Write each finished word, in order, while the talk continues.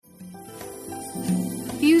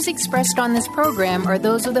views expressed on this program are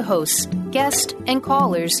those of the hosts, guests, and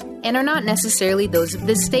callers, and are not necessarily those of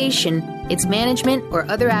this station, its management, or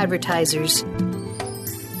other advertisers.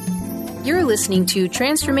 You're listening to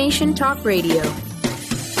Transformation Talk Radio.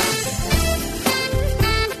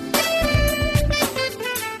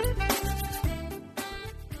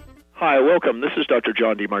 Hi, welcome. This is Dr.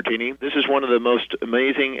 John DeMartini. This is one of the most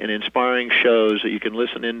amazing and inspiring shows that you can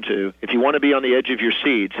listen into. If you want to be on the edge of your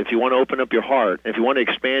seats, if you want to open up your heart, if you want to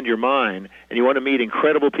expand your mind, and you want to meet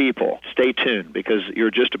incredible people, stay tuned because you're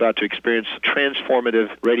just about to experience a transformative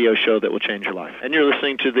radio show that will change your life. And you're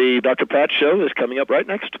listening to the Dr. Pat Show that's coming up right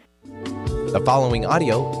next. The following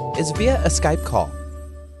audio is via a Skype call.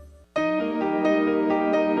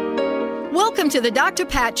 Welcome to the Dr.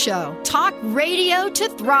 Pat Show. Talk radio to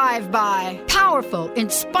thrive by. Powerful,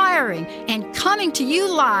 inspiring, and coming to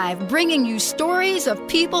you live, bringing you stories of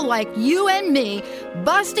people like you and me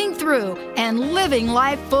busting through and living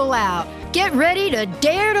life full out. Get ready to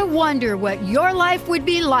dare to wonder what your life would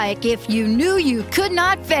be like if you knew you could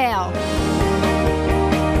not fail.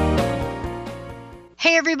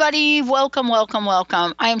 Hey, everybody. Welcome, welcome,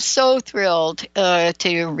 welcome. I am so thrilled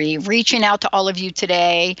to be reaching out to all of you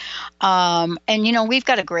today. And, you know, we've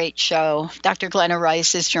got a great show. Dr. Glenna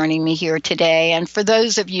Rice is joining me here today. And for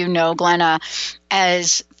those of you who know Glenna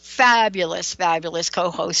as fabulous, fabulous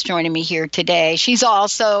co-host joining me here today, she's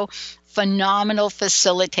also phenomenal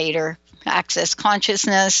facilitator, Access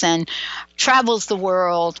Consciousness, and travels the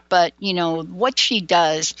world. But, you know, what she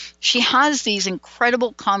does, she has these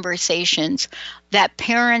incredible conversations that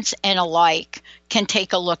parents and alike can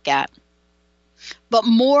take a look at. But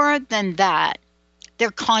more than that,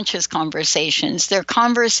 they're conscious conversations. They're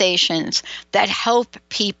conversations that help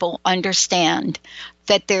people understand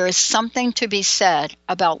that there is something to be said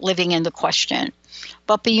about living in the question.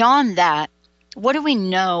 But beyond that, what do we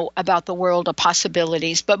know about the world of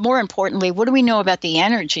possibilities? But more importantly, what do we know about the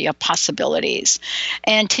energy of possibilities?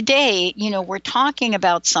 And today, you know, we're talking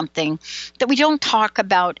about something that we don't talk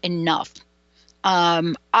about enough.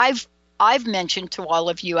 I've mentioned to all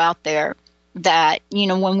of you out there that, you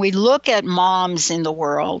know, when we look at moms in the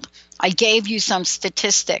world, I gave you some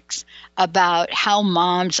statistics about how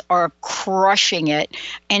moms are crushing it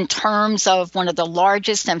in terms of one of the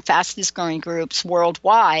largest and fastest growing groups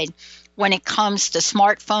worldwide when it comes to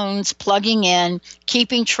smartphones, plugging in,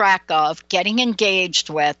 keeping track of, getting engaged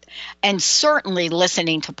with, and certainly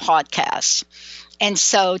listening to podcasts. And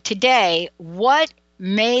so today, what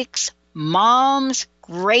makes moms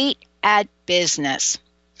great at business?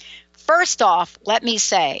 First off, let me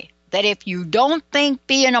say that if you don't think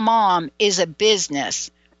being a mom is a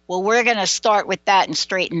business, well, we're going to start with that and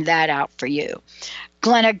straighten that out for you.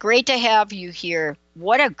 Glenna, great to have you here.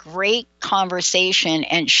 What a great conversation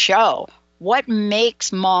and show. What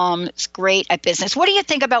makes moms great at business? What do you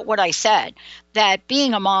think about what I said, that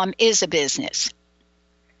being a mom is a business?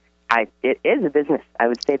 It is a business. I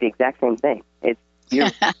would say the exact same thing. You're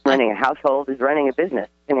running a household is running a business.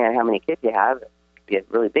 Depending on how many kids you have, it could be a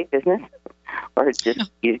really big business, or it's just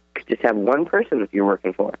you could just have one person that you're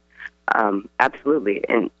working for. Absolutely.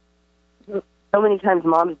 And so many times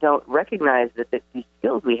moms don't recognize that these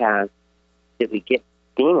skills we have that we get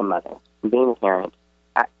being a mother, being a parent,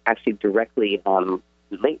 actually directly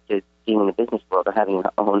relate to being in the business world or having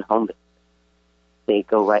your own home business. They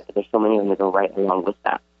go right. There's so many of them that go right along with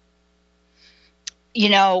that. You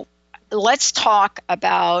know, let's talk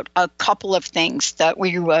about a couple of things that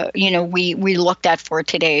we looked at for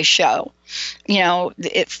today's show. You know,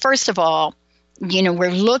 first of all, you know,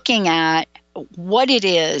 we're looking at what it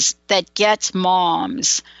is that gets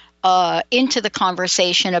moms into the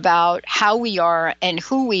conversation about how we are and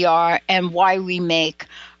who we are and why we make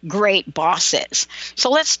great bosses.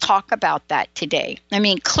 So let's talk about that today. I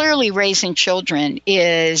mean, clearly raising children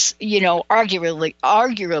is, you know, arguably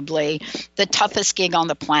the toughest gig on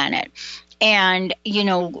the planet. And, you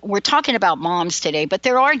know, we're talking about moms today, but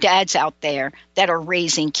there are dads out there that are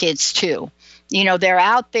raising kids too. You know, they're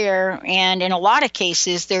out there, and in a lot of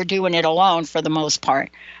cases, they're doing it alone for the most part.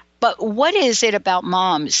 But what is it about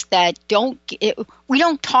moms that we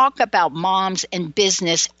don't talk about moms and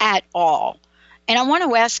business at all? And I want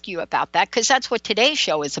to ask you about that because that's what today's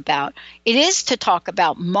show is about. It is to talk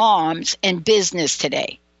about moms and business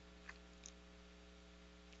today.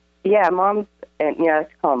 Yeah, moms, and I like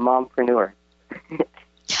to call them mompreneurs.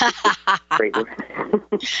 Great word.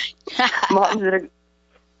 Moms that are,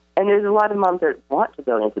 and there's a lot of moms that want to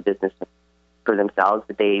go into business for themselves,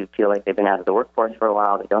 but they feel like they've been out of the workforce for a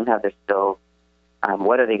while. They don't have their skills.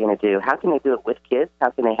 What are they going to do? How can they do it with kids? How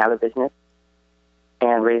can they have a business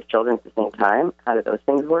and raise children at the same time? How do those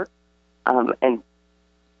things work? And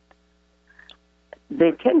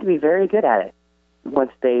they tend to be very good at it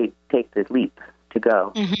once they take the leap to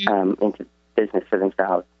go into business for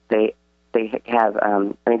themselves. They have,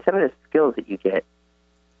 some of the skills that you get,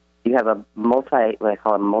 you have what I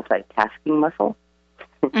call a multitasking muscle,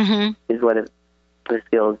 is one of the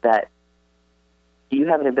skills that you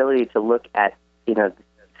have an ability to look at, the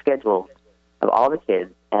schedule of all the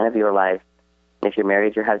kids and of your life, and if you're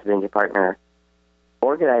married, your husband, your partner,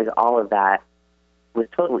 organize all of that with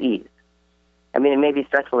total ease. I mean, it may be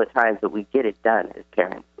stressful at times, but we get it done as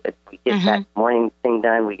parents. We get that morning thing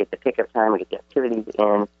done, we get the pickup time, we get the activities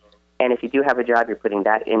in, and if you do have a job, you're putting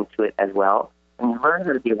that into it as well. And you learn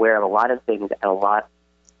how to be aware of a lot of things at a lot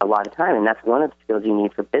of time, and that's one of the skills you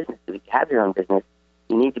need for business. If you have your own business,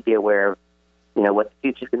 you need to be aware of, what the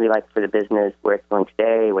future's going to be like for the business, where it's going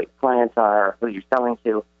today, what your clients are, who you're selling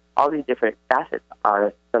to. All these different facets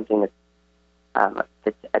are something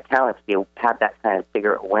that's a talent to have that kind of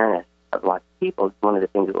bigger awareness of lots of people. Is one of the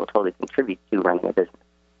things that will totally contribute to running a business.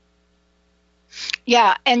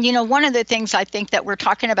 Yeah, and one of the things I think that we're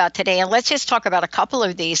talking about today, and let's just talk about a couple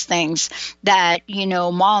of these things that,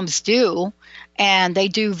 moms do, and they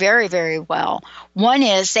do very, very well. One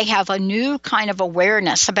is they have a new kind of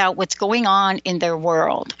awareness about what's going on in their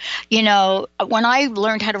world. When I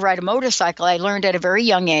learned how to ride a motorcycle, I learned at a very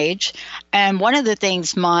young age, and one of the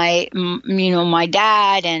things my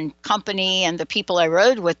dad and company and the people I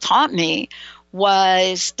rode with taught me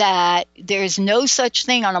was that there's no such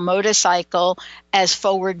thing on a motorcycle as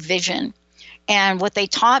forward vision. And what they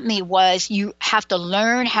taught me was you have to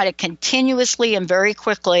learn how to continuously and very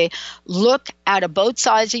quickly look out of both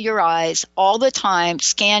sides of your eyes all the time,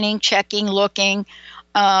 scanning, checking, looking,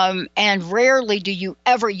 and rarely do you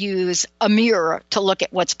ever use a mirror to look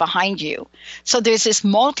at what's behind you. So there's this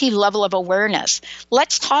multi-level of awareness.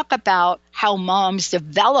 Let's talk about how moms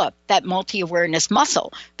develop that multi-awareness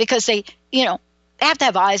muscle, because they have to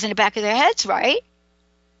have eyes in the back of their heads, right?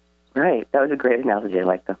 Right. That was a great analogy. I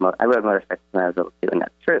like that. I rode motorcycles when I was little too, and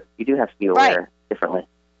that's true. You do have to be aware differently.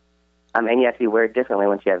 And you have to be aware differently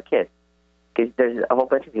once you have kids. Because there's a whole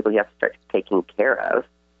bunch of people you have to start taking care of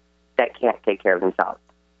that can't take care of themselves.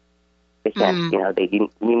 They can't,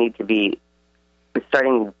 you need to be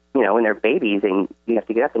starting, when they're babies, and you have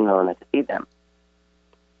to get up in the middle of the night to feed them.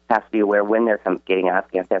 You have to be aware when they're getting up.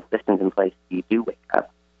 You have to have systems in place so you do wake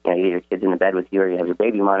up. You get your kids in the bed with you, or you have your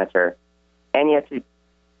baby monitor. And you have to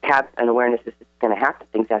have an awareness that it's going to happen.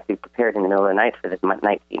 Things have to be prepared in the middle of the night for the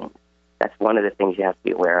night feeding. That's one of the things you have to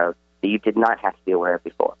be aware of that you did not have to be aware of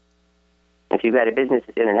before. If you've got a business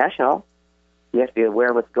that's international, you have to be aware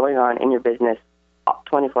of what's going on in your business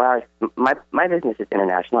 24 hours. My business is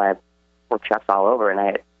international. I have workshops all over, and I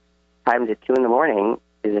had times at 2 a.m.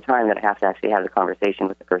 is the time that I have to actually have the conversation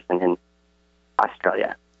with the person in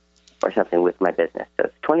Australia or something with my business. So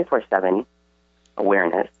it's 24/7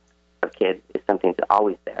 awareness of kids is something that's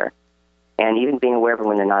always there. And even being aware of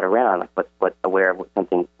when they're not around, like what's aware of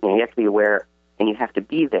something, you have to be aware, and you have to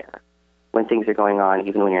be there when things are going on,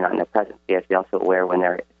 even when you're not in their presence. You have to be also aware when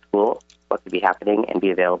they're at school, what could be happening, and be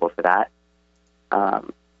available for that.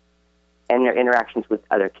 And their interactions with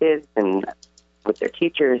other kids and with their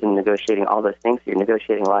teachers and negotiating all those things. So you're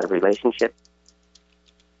negotiating a lot of relationships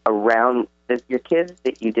around your kids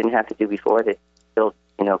that you didn't have to do before, that still,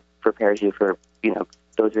 prepares you for,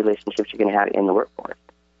 those relationships you're going to have in the workforce.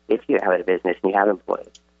 If you have a business and you have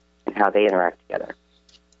employees and how they interact together.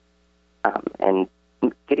 And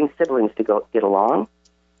getting siblings to get along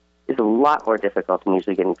is a lot more difficult than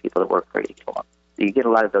usually getting people that work for you to get along. So you get a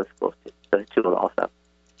lot of those tools also.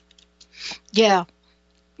 Yeah.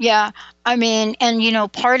 Yeah.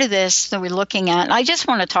 And part of this that we're looking at, and I just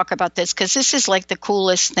want to talk about this because this is like the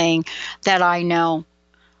coolest thing that I know.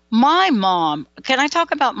 My mom, can I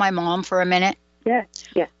talk about my mom for a minute? Yeah.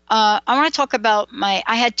 I want to talk about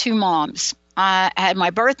I had 2 moms. I had my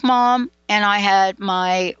birth mom, and I had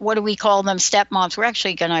my, what do we call them, stepmoms.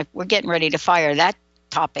 We're getting ready to fire that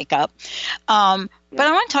topic up. But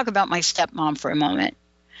I want to talk about my stepmom for a moment.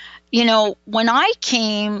 When I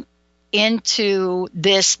came into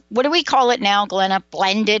this, what do we call it now, Glenna?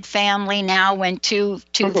 Blended family now, when two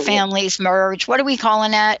families merge. What are we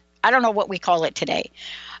calling that? I don't know what we call it today.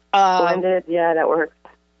 Blended, yeah, that works.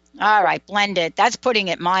 All right, blended. That's putting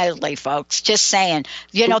it mildly, folks. Just saying.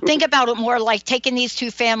 Think about it more like taking these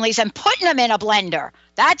 2 families and putting them in a blender.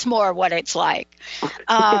 That's more what it's like.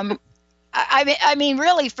 I mean,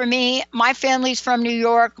 really, for me, my family's from New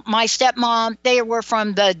York. My stepmom, they were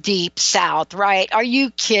from the deep South, right? Are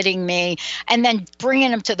you kidding me? And then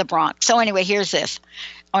bringing them to the Bronx. So anyway, here's this.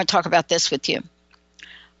 I want to talk about this with you.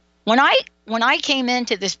 When I came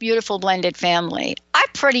into this beautiful blended family, I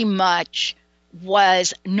pretty much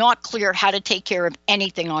was not clear how to take care of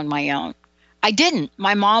anything on my own. I didn't.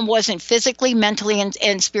 My mom wasn't physically, mentally,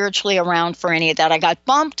 and spiritually around for any of that. I got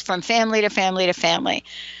bumped from family to family to family.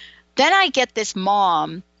 Then I get this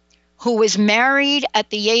mom who was married at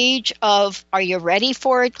the age of, are you ready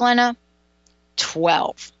for it, Glenna?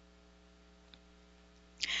 12.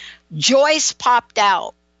 Joyce popped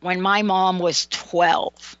out when my mom was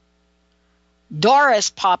 12. Doris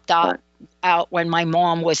popped out when my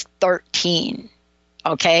mom was 13.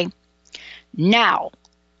 Okay? Now,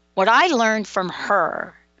 what I learned from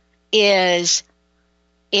her is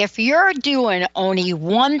if you're doing only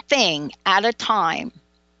one thing at a time,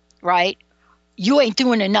 right, you ain't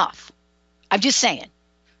doing enough. I'm just saying.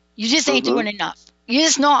 You just ain't doing enough. You're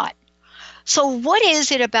just not. So what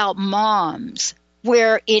is it about moms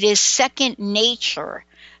where it is second nature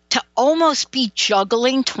to almost be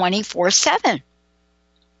juggling 24/7?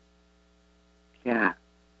 Yeah.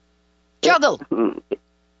 Juggle.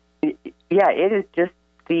 Yeah, it is just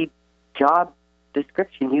the job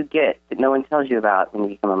description you get that no one tells you about when you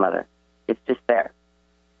become a mother. It's just there.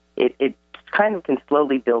 It kind of can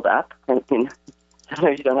slowly build up. I mean,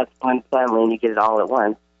 sometimes you don't have one family and you get it all at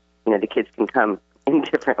once. You know, the kids can come in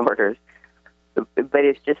different orders. But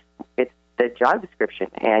it's the job description,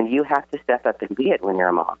 and you have to step up and be it when you're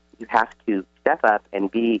a mom. You have to step up and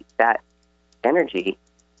be that energy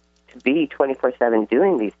to be 24/7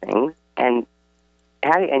 doing these things. And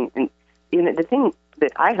you know, the thing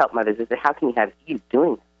that I help mothers is that how can you have ease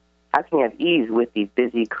doing this? How can you have ease with these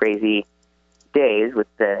busy, crazy days with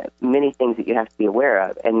the many things that you have to be aware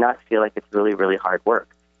of and not feel like it's really, really hard work?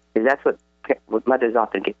 Because that's what mothers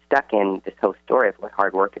often get stuck in, this whole story of what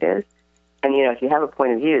hard work it is. And, you know, if you have a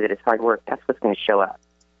point of view that it's hard work, that's what's going to show up.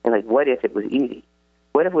 And, like, what if it was easy?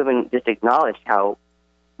 What if women just acknowledged how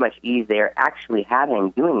much ease they are actually having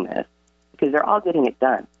doing this? Because they're all getting it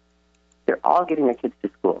done. They're all getting their kids to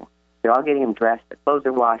school. They're all getting them dressed. Their clothes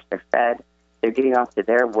are washed. They're fed. They're getting off to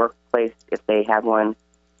their workplace if they have one.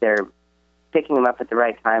 They're picking them up at the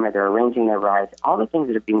right time, or they're arranging their rides. All the things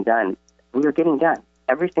that are being done, we are getting done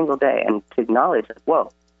every single day. And to acknowledge, like,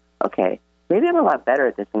 whoa, okay, maybe I'm a lot better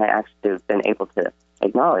at this than I actually have been able to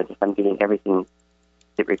acknowledge if I'm getting everything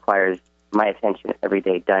that requires my attention every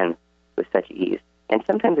day done with such ease. And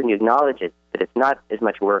sometimes when you acknowledge it, that it's not as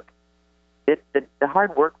much work, the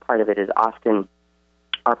hard work part of it is often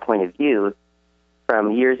our point of view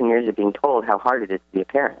from years and years of being told how hard it is to be a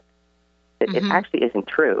parent. It actually isn't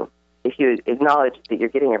true. If you acknowledge that you're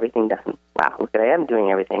getting everything done, wow, look, I am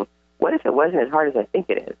doing everything. What if it wasn't as hard as I think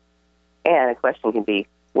it is? And a question can be,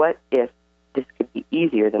 what if this could be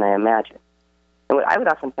easier than I imagine? And what I would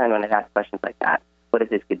often find when I ask questions like that, what if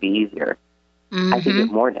this could be easier? I could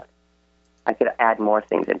get more done. I could add more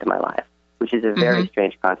things into my life, which is a very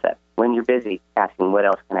strange concept. When you're busy asking, what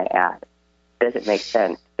else can I add? Does it make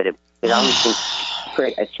sense? But it always seems to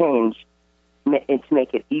create a change to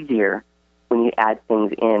make it easier when you add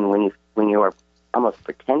things in, when you are almost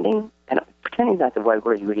pretending. And pretending is not the right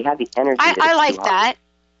word. You have the energy. I like that.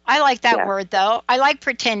 I like that word, though. I like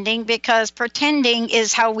pretending because pretending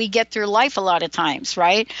is how we get through life a lot of times,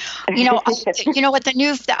 right? You know, you know what the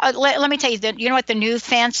new, let me tell you, you know what the new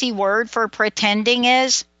fancy word for pretending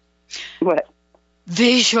is? What?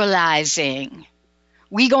 Visualizing.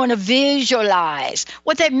 We're going to visualize.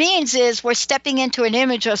 What that means is we're stepping into an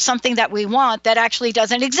image of something that we want that actually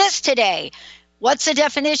doesn't exist today. What's the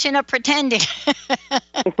definition of pretending?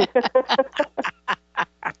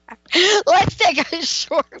 Let's take a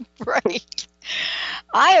short break.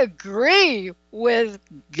 I agree with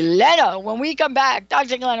Glenna. When we come back,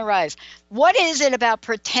 Dr. Glenna Rice, what is it about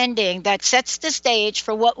pretending that sets the stage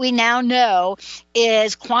for what we now know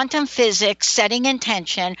is quantum physics setting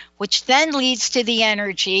intention, which then leads to the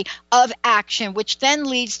energy of action, which then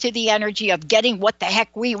leads to the energy of getting what the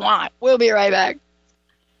heck we want? We'll be right back.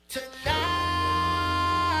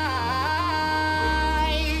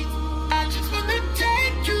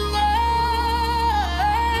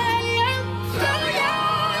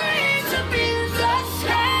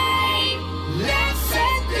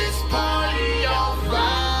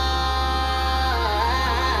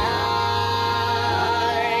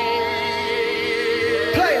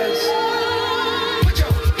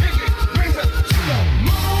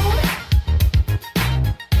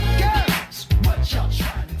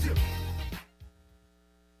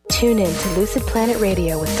 Tune in to Lucid Planet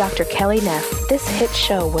Radio with Dr. Kelly Neff. This hit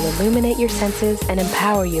show will illuminate your senses and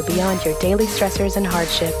empower you beyond your daily stressors and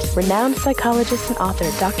hardships. Renowned psychologist and author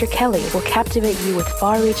Dr. Kelly will captivate you with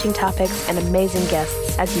far-reaching topics and amazing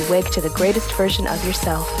guests as you wake to the greatest version of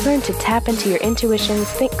yourself. Learn to tap into your intuitions,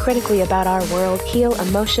 think critically about our world, heal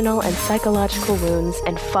emotional and psychological wounds,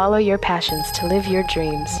 and follow your passions to live your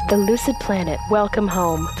dreams. The Lucid Planet. Welcome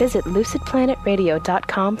home. Visit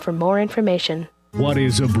lucidplanetradio.com for more information. What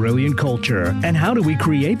is a brilliant culture, and how do we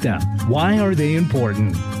create them? Why are they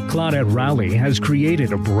important? Claudette Rowley has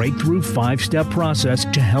created a breakthrough 5-step process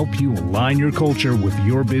to help you align your culture with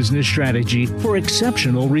your business strategy for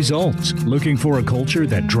exceptional results. Looking for a culture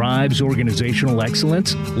that drives organizational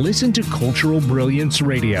excellence? Listen to Cultural Brilliance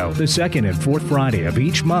Radio, the second and fourth Friday of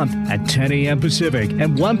each month at 10 a.m. Pacific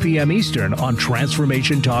and 1 p.m. Eastern on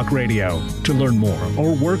Transformation Talk Radio. To learn more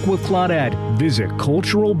or work with Claudette, visit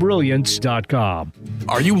culturalbrilliance.com.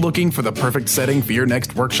 Are you looking for the perfect setting for your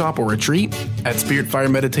next workshop or retreat? At Spirit Fire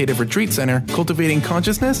Meditative Retreat Center, cultivating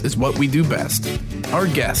consciousness is what we do best. Our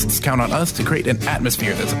guests count on us to create an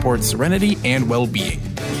atmosphere that supports serenity and well-being.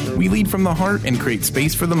 We lead from the heart and create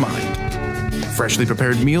space for the mind. Freshly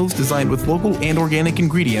prepared meals designed with local and organic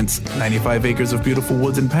ingredients, 95 acres of beautiful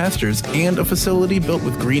woods and pastures, and a facility built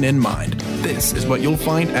with green in mind. This is what you'll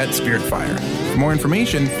find at Spirit Fire. For more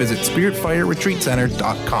information, visit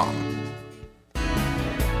spiritfireretreatcenter.com.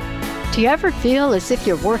 Do you ever feel as if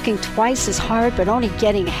you're working twice as hard but only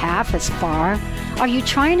getting half as far? Are you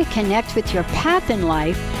trying to connect with your path in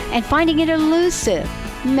life and finding it elusive?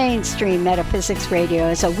 Mainstream Metaphysics Radio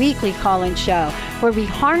is a weekly call-in show where we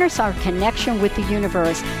harness our connection with the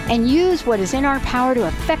universe and use what is in our power to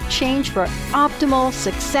affect change for optimal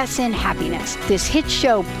success and happiness. This hit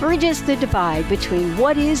show bridges the divide between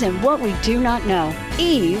what is and what we do not know.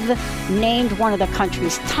 Eve, named one of the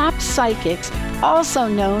country's top psychics, also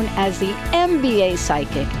known as the MBA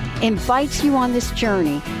psychic, invites you on this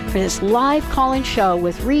journey for this live call-in show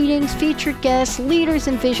with readings, featured guests, leaders,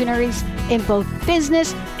 and visionaries in both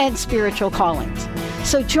business and spiritual callings.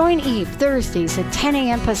 So join Eve Thursdays at 10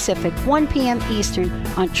 a.m. Pacific, 1 p.m. Eastern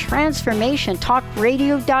on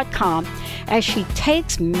TransformationTalkRadio.com as she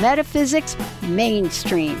takes metaphysics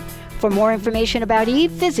mainstream. For more information about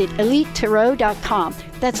Eve, visit EliteTarot.com.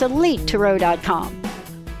 That's EliteTarot.com.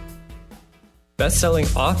 Best-selling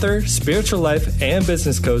author, spiritual life, and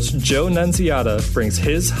business coach Joe Nunziata brings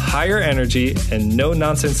his higher energy and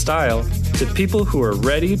no-nonsense style to people who are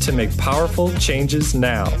ready to make powerful changes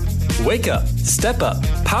now. Wake up, step up,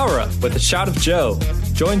 power up with a shot of Joe.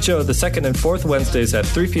 Join Joe the second and fourth Wednesdays at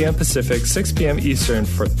 3 p.m. Pacific, 6 p.m. Eastern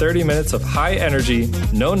for 30 minutes of high energy,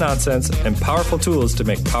 no nonsense, and powerful tools to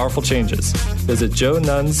make powerful changes. Visit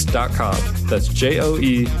joenuns.com. That's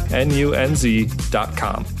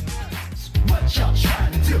JOENUNZ.com. What y'all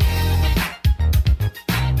trying to do?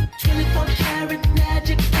 24 karat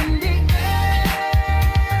magic in the air.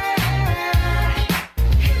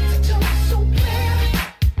 Hit the toe so clear.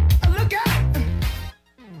 Look out.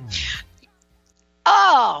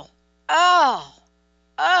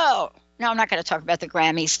 No, I'm not going to talk about the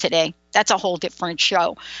Grammys today. That's a whole different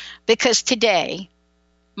show. Because today,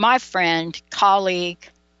 my friend, colleague,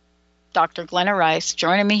 Dr. Glenna Rice,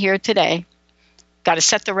 joining me here today. Got to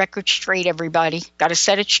set the record straight, everybody. Got to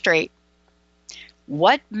set it straight.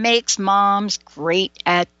 What makes moms great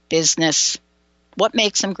at business? What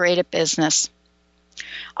makes them great at business?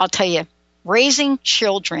 I'll tell you, raising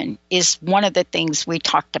children is one of the things we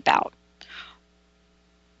talked about.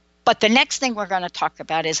 But the next thing we're going to talk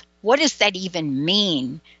about is, what does that even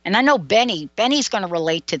mean? And I know Benny's going to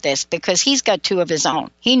relate to this because he's got two of his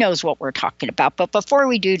own. He knows what we're talking about. But before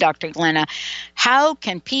we do, Dr. Glenna, how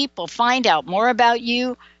can people find out more about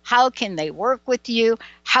you? How can they work with you?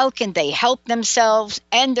 How can they help themselves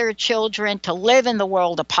and their children to live in the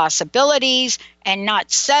world of possibilities and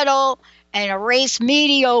not settle and erase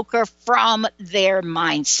mediocre from their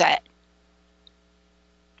mindset?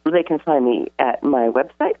 They can find me at my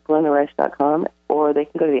website, glennarice.com, or they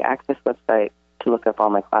can go to the Access website to look up all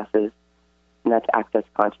my classes, and that's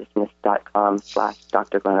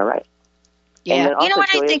accessconsciousness.com/Dr. Glenna Rice. Yeah, and then also you know what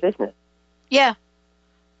Joy I think? of Business. Yeah.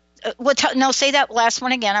 No, say that last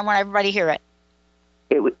one again. I want everybody to hear it.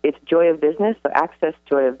 It's Joy of Business, so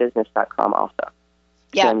accessjoyofbusiness.com also.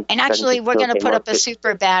 Yeah, and actually, we're going to put up a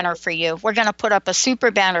super banner for you. We're going to put up a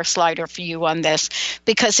super banner slider for you on this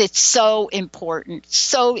because it's so important,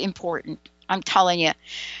 so important. I'm telling you.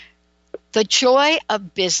 The joy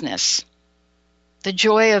of business. The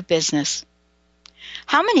joy of business.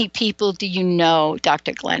 How many people do you know,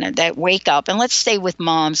 Dr. Glenna, that wake up, and let's stay with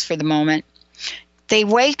moms for the moment. They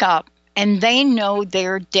wake up and they know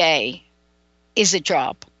their day is a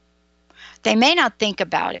job. They may not think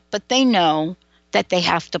about it, but they know that they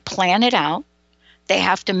have to plan it out. They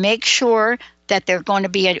have to make sure that there's going to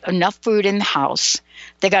be enough food in the house.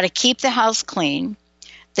 They got to keep the house clean.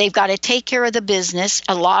 They've got to take care of the business.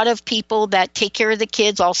 A lot of people that take care of the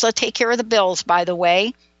kids also take care of the bills, by the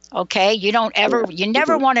way. Okay? You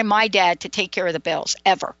never wanted my dad to take care of the bills,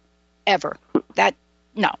 ever.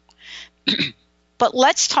 No. But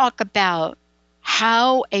let's talk about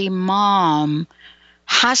how a mom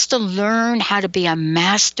has to learn how to be a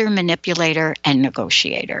master manipulator and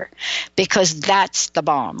negotiator, because that's the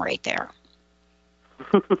bomb right there.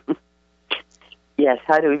 Yes,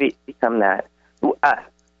 how do we become that?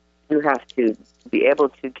 You have to be able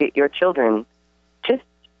to get your children, just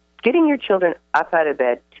getting your children up out of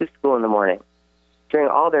bed to school in the morning. During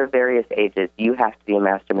all their various ages, you have to be a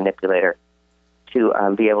master manipulator to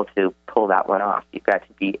be able to pull that one off. You've got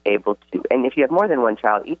to be able to, and if you have more than one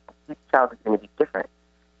child, each child is going to be different.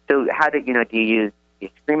 So how do you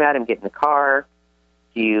scream at them, get in the car?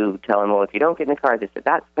 Do you tell them, well, if you don't get in the car, this or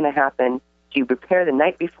that's going to happen? Do you prepare the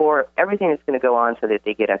night before everything that's going to go on so that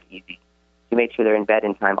they get up easy? You make sure they're in bed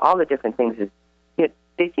in time. All the different things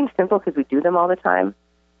they seem simple because we do them all the time,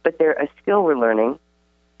 but they're a skill we're learning.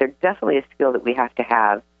 They're definitely a skill that we have to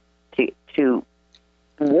have to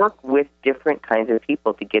work with different kinds of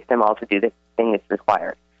people to get them all to do the thing that's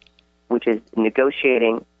required, which is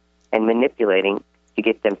negotiating and manipulating to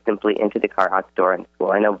get them simply into the car, out the door, and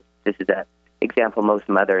school. I know this is an example most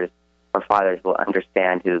mothers or fathers will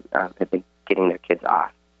understand who have been getting their kids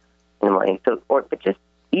off in the morning. But just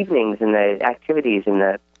evenings and the activities and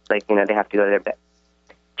they have to go to their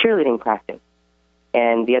cheerleading practice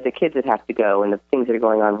and the other kids that have to go and the things that are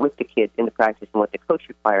going on with the kids in the practice and what the coach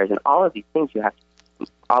requires and all of these things. You have to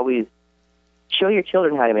always show your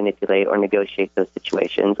children how to manipulate or negotiate those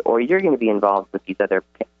situations, or you're going to be involved with these other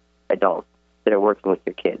adults that are working with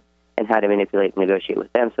your kids and how to manipulate and negotiate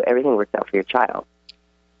with them so everything works out for your child.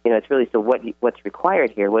 It's really, so what's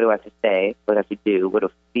required here? What do I have to say? What do I have to do? What do I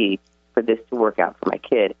have to be for this to work out for my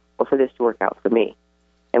kid or for this to work out for me?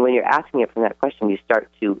 And when you're asking it from that question, you start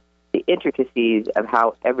to, the intricacies of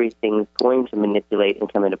how everything's going to manipulate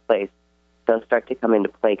and come into place, they'll start to come into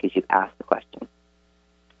play because you've asked the question.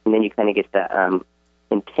 And then you kind of get the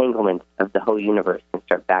entanglement of the whole universe and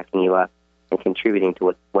start backing you up and contributing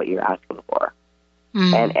to what you're asking for.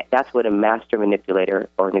 Mm. And that's what a master manipulator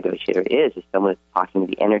or negotiator is someone that's talking to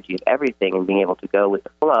the energy of everything and being able to go with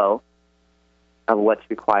the flow of what's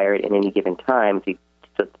required in any given time so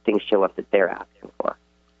that things show up that they're asking for.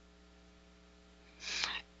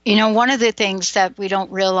 One of the things that we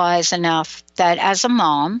don't realize enough, that as a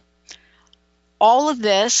mom, all of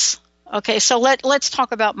this, okay, so let's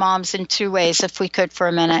talk about moms in two ways, if we could, for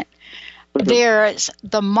a minute. Mm-hmm. There's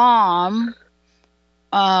the mom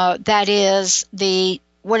that is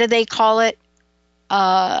what do they call it?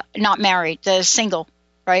 Not married, the single,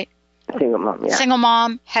 right? Single mom, yeah. Single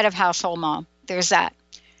mom, head of household mom. There's that.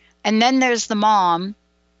 And then there's the mom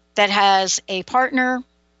that has a partner,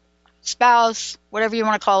 spouse, whatever you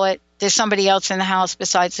want to call it. There's somebody else in the house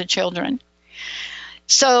besides the children.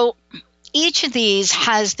 So each of these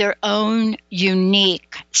has their own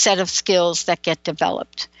unique set of skills that get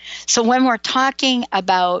developed. So when we're talking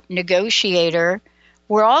about negotiator,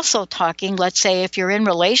 we're also talking, let's say if you're in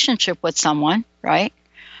relationship with someone, right?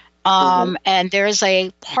 And there's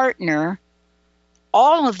a partner,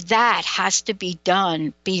 all of that has to be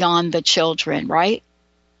done beyond the children, right?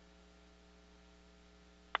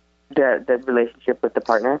 The relationship with the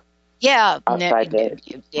partner? Yeah.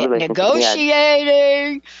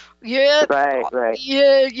 Negotiating. Yeah. Right.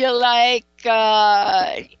 You're like,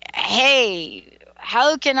 hey,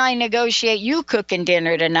 how can I negotiate you cooking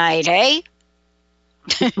dinner tonight, hey?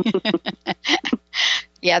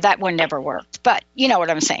 Yeah, that one never worked, but you know what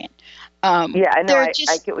I'm saying. Yeah, I know. I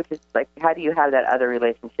get what you're like. How do you have that other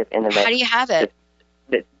relationship in the? How do you have it?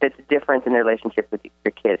 That's different in the relationship with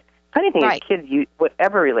your kids. Funny thing is, kids,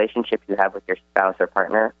 whatever relationship you have with your spouse or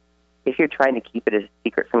partner, if you're trying to keep it as a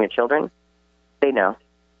secret from your children, they know.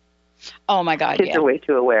 Oh my God! Kids are way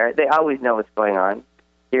too aware. They always know what's going on.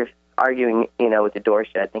 You're arguing, with the door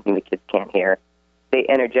shut, thinking the kids can't hear. They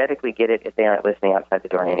energetically get it if they aren't listening outside the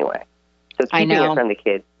door anyway. So keeping it from the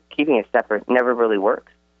kids, keeping it separate, never really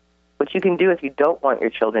works. What you can do if you don't want your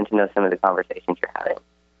children to know some of the conversations you're having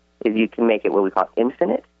is you can make it what we call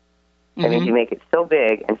infinite. Mm-hmm. That means you make it so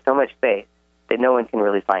big and so much space that no one can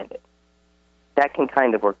really find it. That can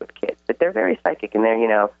kind of work with kids. But they're very psychic, and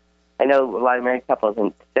they're, I know a lot of married couples,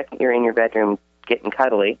 and the second you're in your bedroom getting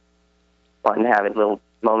cuddly, wanting to have a little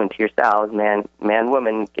moment to yourselves, man,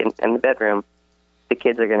 woman, in the bedroom, the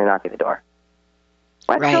kids are going to knock at the door.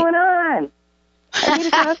 What's going on? I need a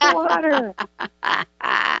glass of water.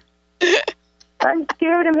 I'm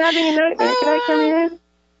scared. I'm having a nightmare. Can I come in?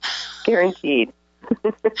 Guaranteed.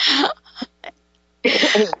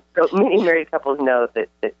 So many married couples know that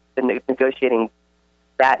the negotiating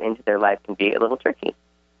that into their life can be a little tricky.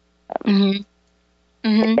 And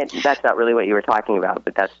that's not really what you were talking about,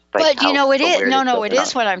 but that's like. But it is. No, it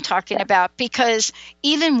is what I'm talking about, because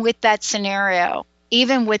even with that scenario,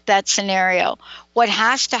 what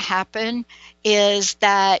has to happen is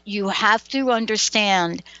that you have to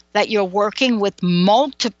understand that you're working with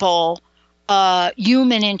multiple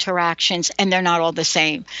human interactions, and they're not all the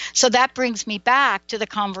same. So that brings me back to the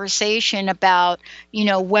conversation about,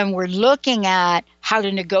 when we're looking at how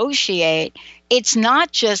to negotiate, it's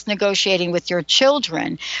not just negotiating with your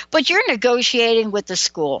children, but you're negotiating with the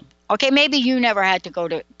school. Okay, maybe you never had to go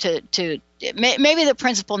to maybe the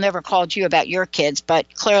principal never called you about your kids,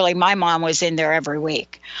 but clearly my mom was in there every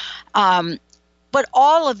week. But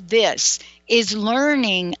all of this is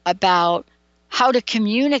learning about how to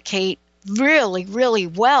communicate really, really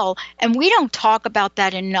well. And we don't talk about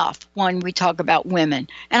that enough when we talk about women.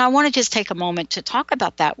 And I want to just take a moment to talk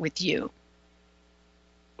about that with you.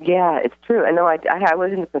 Yeah, it's true. I know I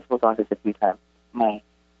was in the principal's office a few times, my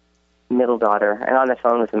middle daughter, and on the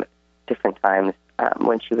phone with him different times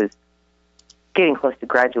when she was getting close to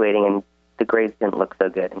graduating and the grades didn't look so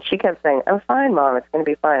good. And she kept saying, "I'm fine, Mom. It's going to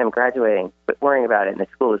be fine. I'm graduating." But worrying about it. And the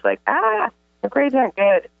school was like, the grades aren't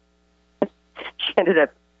good. She ended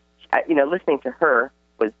up, listening to her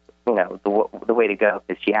was, the way to go,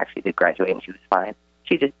 because she actually did graduate and she was fine.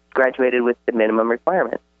 She just graduated with the minimum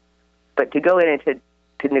requirements. But to go in and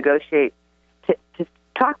to negotiate, to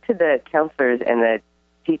talk to the counselors and the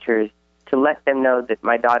teachers to let them know that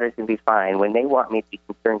my daughter's going to be fine when they want me to be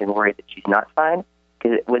concerned and worried that she's not fine,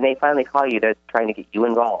 because when they finally call you, they're trying to get you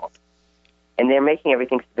involved. And they're making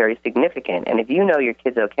everything very significant. And if you know your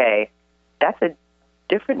kid's okay, that's a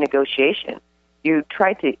different negotiation. You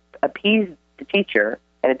try to appease the teacher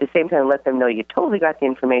and at the same time let them know you totally got the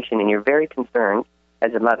information and you're very concerned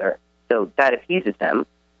as a mother. So that appeases them,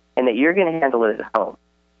 and that you're going to handle it at home.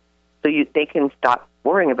 So they can stop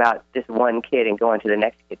worrying about this one kid and go on to the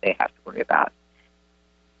next kid they have to worry about.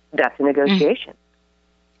 That's a negotiation.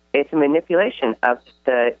 It's a manipulation of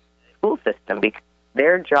the school system, because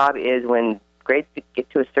their job is when grades get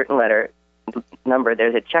to a certain number,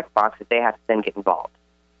 there's a checkbox that they have to then get involved,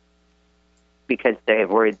 because they're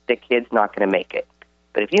worried the kid's not going to make it.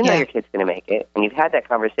 But if you know your kid's going to make it, and you've had that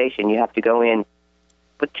conversation, you have to go in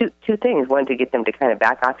with two things. One, to get them to kind of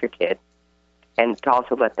back off your kid, and to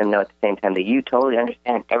also let them know at the same time that you totally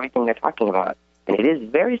understand everything they're talking about. And it is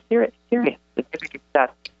very serious, significant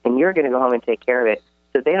stuff, and you're going to go home and take care of it,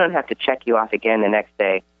 so they don't have to check you off again the next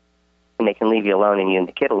day, and they can leave you alone and you and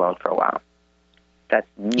the kid alone for a while. That's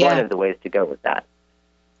one of the ways to go with that.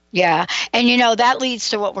 Yeah, and that leads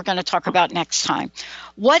to what we're going to talk about next time.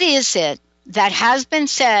 What is it that has been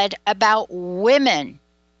said about women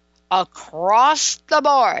across the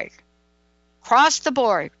board? Across the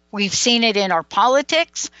board. We've seen it in our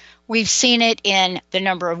politics. We've seen it in the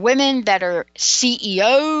number of women that are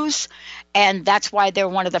CEOs, and that's why they're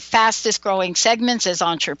one of the fastest growing segments as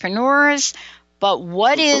entrepreneurs. But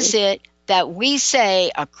what is it that we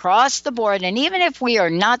say across the board, and even if we are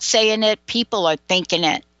not saying it, people are thinking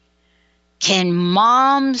it? Can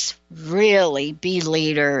moms really be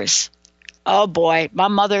leaders? Oh boy, my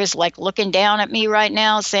mother's like looking down at me right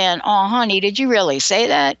now saying, "Oh, honey, did you really say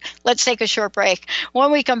that?" Let's take a short break.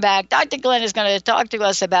 When we come back, Dr. Glenna is going to talk to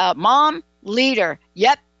us about mom, leader.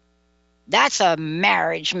 Yep, that's a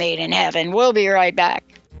marriage made in heaven. We'll be right back.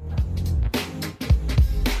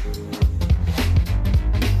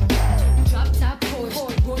 Drop top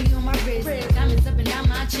Porsche, rollie on my wrist, diamonds up and down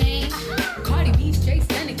my chain. Cardi B straight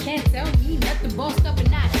stunning, can't tell me nothing. Bossed up and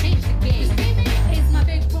I changed the game. It's my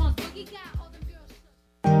big bronze boogie, got all them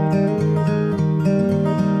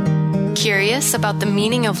girls. Curious about the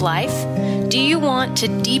meaning of life? Do you want to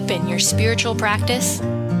deepen your spiritual practice?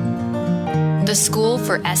 The School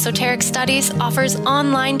for Esoteric Studies offers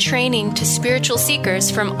online training to spiritual seekers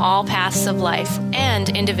from all paths of life and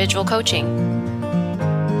individual coaching.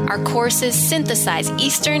 Our courses synthesize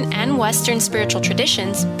Eastern and Western spiritual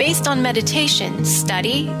traditions based on meditation,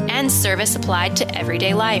 study, and service applied to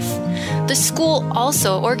everyday life. The school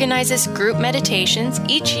also organizes group meditations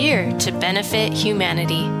each year to benefit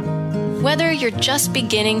humanity. Whether you're just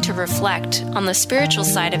beginning to reflect on the spiritual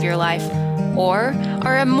side of your life or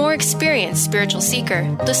are a more experienced spiritual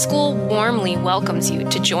seeker, the school warmly welcomes you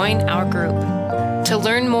to join our group. To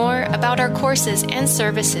learn more about our courses and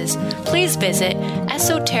services, please visit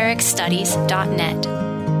esotericstudies.net.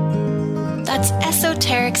 That's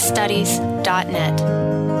esotericstudies.net.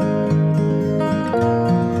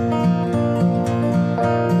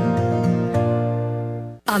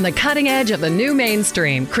 On the cutting edge of the new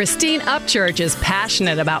mainstream, Christine Upchurch is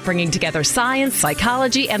passionate about bringing together science,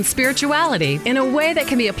 psychology, and spirituality in a way that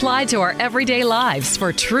can be applied to our everyday lives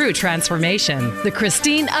for true transformation. The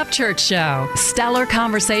Christine Upchurch Show, stellar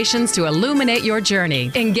conversations to illuminate your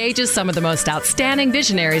journey, engages some of the most outstanding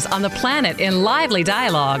visionaries on the planet in lively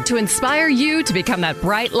dialogue to inspire you to become that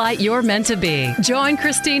bright light you're meant to be. Join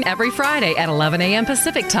Christine every Friday at 11 a.m.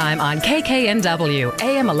 Pacific Time on KKNW,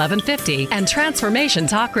 AM 1150, and Transformation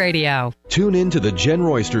Talk Radio. Tune in to The Jen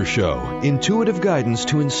Royster Show, intuitive guidance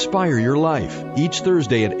to inspire your life, each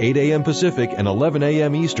Thursday at 8 a.m. Pacific and 11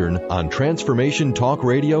 a.m. Eastern on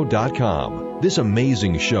TransformationTalkRadio.com. This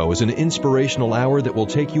amazing show is an inspirational hour that will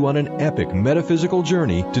take you on an epic metaphysical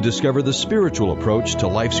journey to discover the spiritual approach to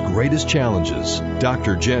life's greatest challenges.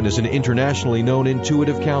 Dr. Jen is an internationally known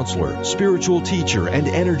intuitive counselor, spiritual teacher, and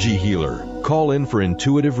energy healer. Call in for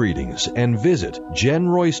intuitive readings and visit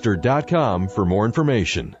JenRoyster.com for more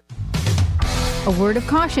information. A word of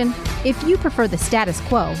caution. If you prefer the status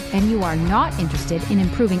quo and you are not interested in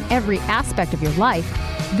improving every aspect of your life,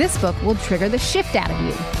 this book will trigger the shift out of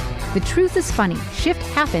you. The Truth is Funny, Shift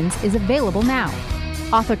Happens is available now.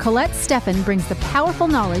 Author Colette Steffen brings the powerful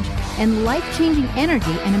knowledge and life-changing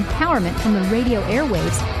energy and empowerment from the radio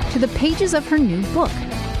airwaves to the pages of her new book.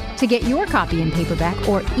 To get your copy in paperback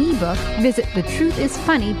or ebook, visit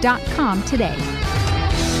thetruthisfunny.com today.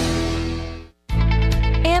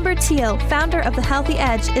 Amber Teal, founder of The Healthy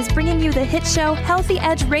Edge, is bringing you the hit show Healthy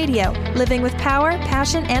Edge Radio, living with power,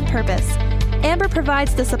 passion, and purpose. Amber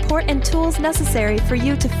provides the support and tools necessary for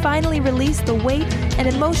you to finally release the weight and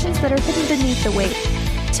emotions that are hidden beneath the weight.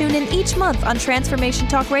 Tune in each month on Transformation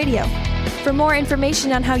Talk Radio. For more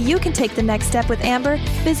information on how you can take the next step with Amber,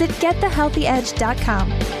 visit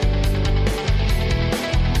getthehealthyedge.com.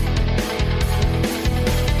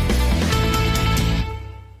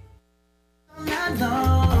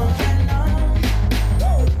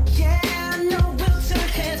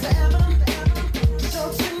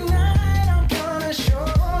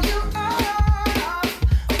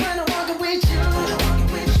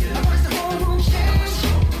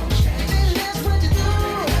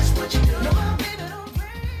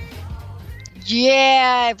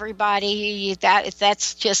 Yeah, everybody.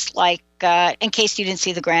 That's just like, in case you didn't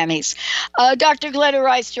see the Grammys. Dr. Glenna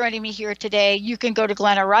Rice joining me here today. You can go to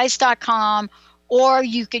glennarice.com, or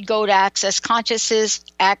you could go to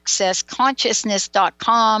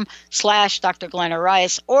accessconsciousness.com/Dr. Glenna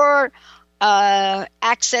Rice, or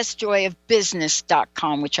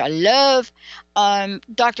accessjoyofbusiness.com, which I love.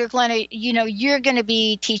 Dr. Glenna, you're going to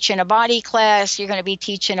be teaching a body class. You're going to be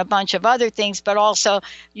teaching a bunch of other things, but also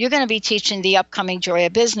you're going to be teaching the upcoming Joy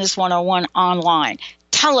of Business 101 online.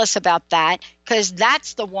 Tell us about that, because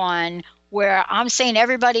that's the one where I'm saying,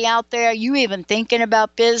 everybody out there, you even thinking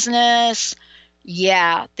about business,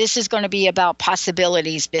 yeah, this is going to be about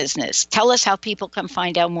possibilities business. Tell us how people can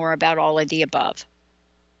find out more about all of the above.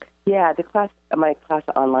 Yeah, my class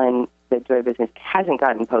online, the Joy of Business, hasn't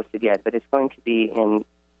gotten posted yet, but it's going to be in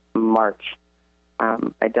March.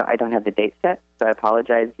 I don't have the date set, so I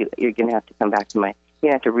apologize. You're going to have to come back to you're going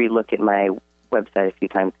to have to relook at my website a few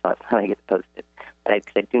times until it gets posted. But I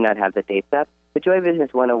do not have the dates up. The Joy of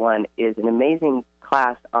Business 101 is an amazing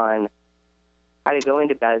class on how to go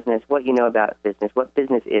into business, what you know about business, what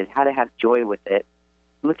business is, how to have joy with it,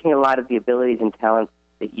 looking at a lot of the abilities and talents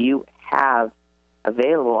that you have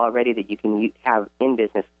available already that you can have in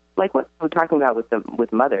business, like what we're talking about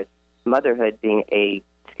with mothers. Motherhood being a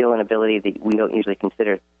skill and ability that we don't usually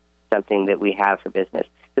consider something that we have for business.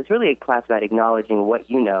 So it's really a class about acknowledging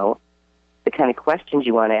what you know, the kind of questions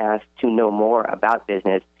you want to ask to know more about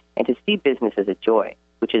business, and to see business as a joy,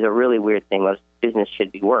 which is a really weird thing. Most business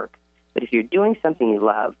should be work. But if you're doing something you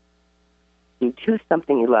love, you do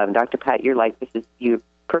something you love, and Dr. Pat, you're a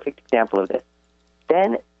perfect example of this,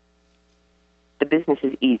 then the business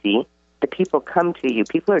is easy. The people come to you.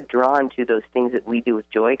 People are drawn to those things that we do with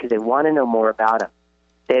joy because they want to know more about them.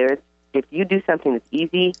 If you do something that's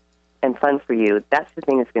easy and fun for you, that's the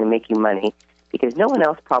thing that's going to make you money, because no one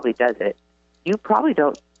else probably does it. You probably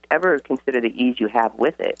don't ever consider the ease you have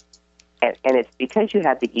with it. And it's because you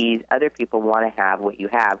have the ease, other people want to have what you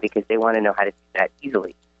have because they want to know how to do that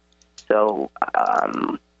easily. So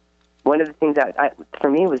one of the things that for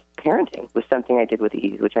me was parenting was something I did with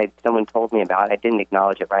ease, which someone told me about. I didn't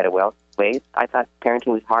acknowledge it right away. I thought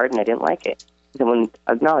parenting was hard and I didn't like it. Someone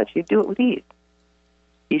acknowledged, you do it with ease.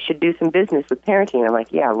 You should do some business with parenting. And I'm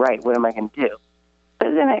like, yeah, right, what am I going to do?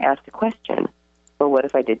 But then I asked a question, well, what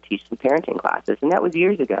if I did teach some parenting classes? And that was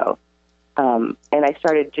years ago. And I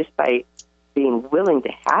started just by being willing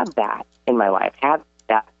to have that in my life, have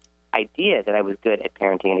that idea that I was good at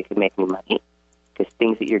parenting and it could make me money, because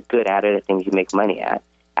things that you're good at are the things you make money at.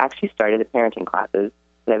 Actually started the parenting classes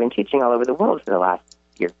that I've been teaching all over the world for the last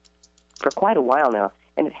year, for quite a while now,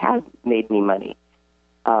 and it has made me money.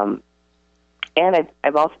 And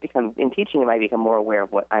I've also become, in teaching them, I become more aware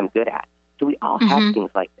of what I'm good at. So we all have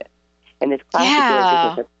things like this. And this class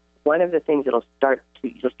is business, one of the things you'll start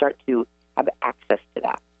to have access to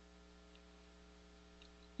that.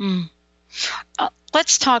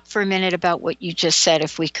 Let's talk for a minute about what you just said,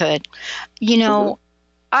 if we could. You know,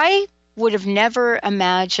 I would have never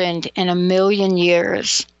imagined in a million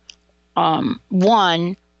years,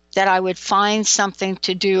 one, that I would find something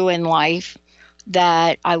to do in life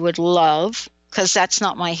that I would love, because that's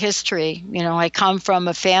not my history. You know, I come from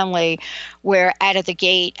a family where out of the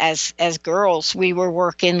gate as girls, we were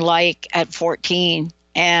working like at 14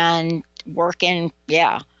 and working,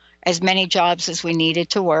 as many jobs as we needed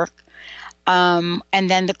to work. And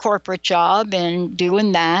then the corporate job and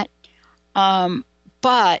doing that.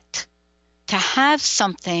 But to have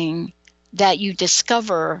something that you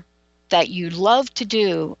discover that you love to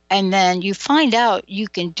do, and then you find out you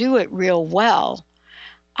can do it real well,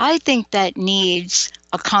 I think that needs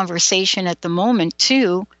a conversation at the moment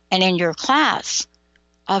too, and in your class,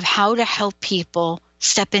 of how to help people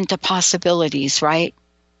step into possibilities, right?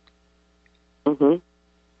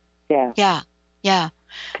 Yeah. Go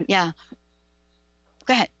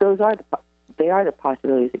ahead. They are the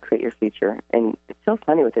possibilities that create your future. And it's so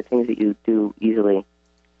funny with the things that you do easily,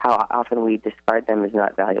 how often we discard them as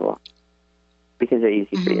not valuable because they're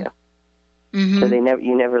easy for you. So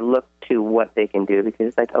you never look to what they can do, because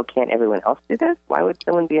it's like, oh, can't everyone else do this? Why would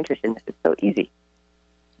someone be interested in this? It's so easy.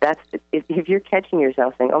 If you're catching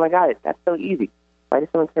yourself saying, oh my God, that's so easy. Why does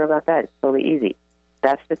someone care about that? It's totally easy.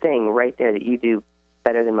 That's the thing right there that you do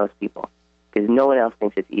better than most people, because no one else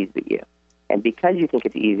thinks it's easy but you. And because you think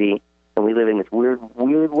it's easy, and we live in this weird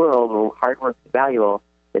world where hard work is valuable,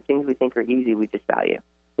 the things we think are easy, we just value.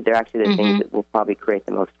 But they're actually the things that will probably create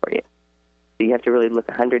the most for you. So you have to really look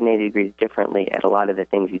 180 degrees differently at a lot of the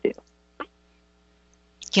things you do.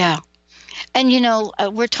 Yeah. And, you know,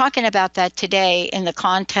 we're talking about that today in the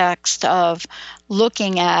context of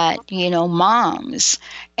looking at, you know, moms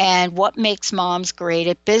and what makes moms great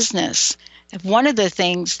at business. One of the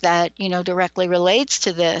things that, you know, directly relates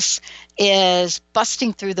to this is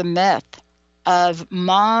busting through the myth of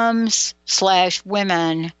moms/women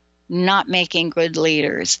not making good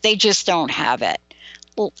leaders. They just don't have it.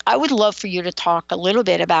 Well, I would love for you to talk a little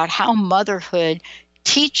bit about how motherhood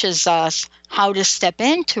teaches us how to step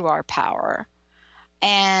into our power.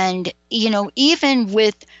 And, you know, even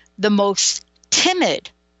with the most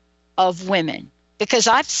timid of women, because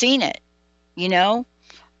I've seen it, you know,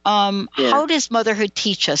 how does motherhood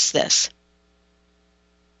teach us this?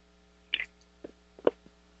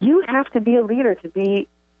 You have to be a leader to be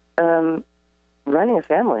running a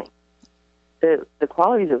family. The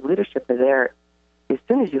qualities of leadership are there as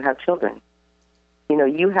soon as you have children. You know,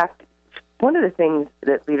 you have to. One of the things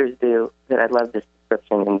that leaders do that I love this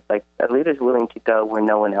description, and like a leader's willing to go where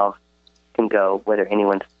no one else can go, whether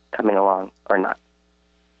anyone's coming along or not.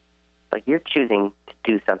 Like, you're choosing to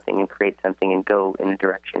do something and create something and go in a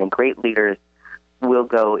direction, and great leaders will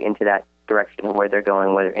go into that direction of where they're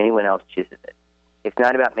going, whether anyone else chooses it. It's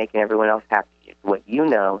not about making everyone else happy. It's what you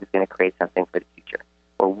know is going to create something for the future,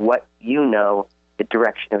 or what you know the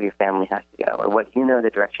direction of your family has to go, or what you know the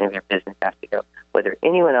direction of your business has to go. Whether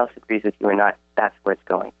anyone else agrees with you or not, that's where it's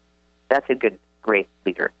going. That's a great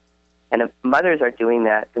leader. And if mothers are doing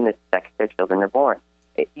that from the second their children are born.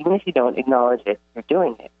 Even if you don't acknowledge it, you're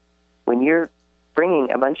doing it. When you're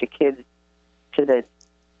bringing a bunch of kids to the,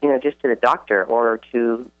 just to the doctor or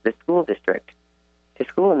to the school district, to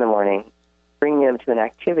school in the morning, bringing them to an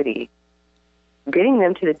activity, getting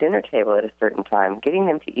them to the dinner table at a certain time, getting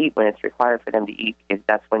them to eat when it's required for them to eat, because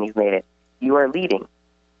that's when you've made it. You are leading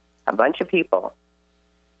a bunch of people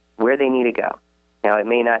where they need to go. Now, it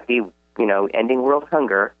may not be, ending world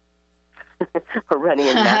hunger or running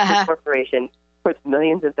a massive corporation worth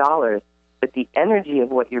millions of dollars, but the energy of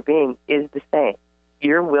what you're being is the same.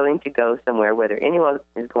 You're willing to go somewhere, whether anyone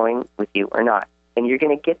is going with you or not, and you're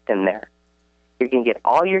going to get them there. You're going to get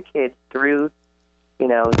all your kids through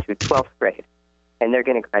 12th grade, and they're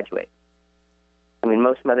going to graduate. I mean,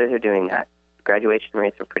 most mothers are doing that. Graduation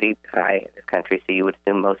rates are pretty high in this country, so you would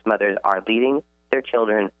assume most mothers are leading their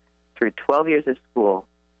children through 12 years of school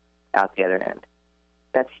out the other end.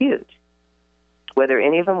 That's huge. Whether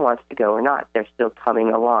any of them wants to go or not, they're still coming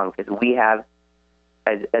along, because we have,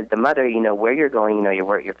 as the mother, you know where you're going, you know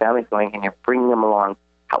where your family's going, and you're bringing them along.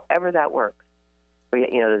 however that works.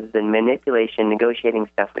 The manipulation, negotiating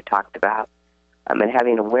stuff we talked about, and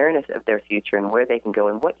having awareness of their future and where they can go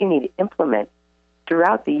and what you need to implement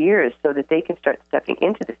throughout the years so that they can start stepping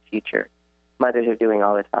into this future mothers are doing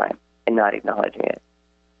all the time and not acknowledging it.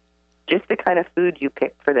 Just the kind of food you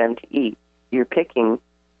pick for them to eat. You're picking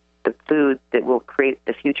the food that will create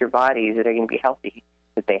the future bodies that are going to be healthy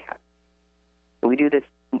that they have. And we do this.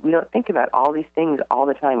 We don't think about all these things all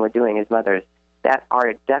the time we're doing as mothers that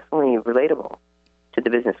are definitely relatable to the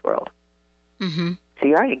business world. Mm-hmm. So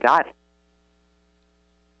you already got it.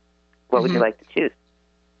 What would you like to choose?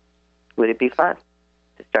 Would it be fun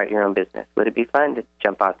to start your own business? Would it be fun to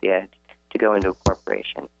jump off the edge, to go into a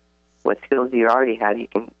corporation? What skills do you already have you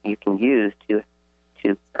can use to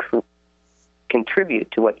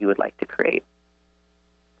contribute to what you would like to create?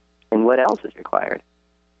 And what else is required?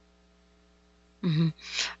 Mm-hmm.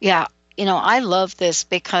 Yeah, I love this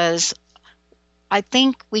because I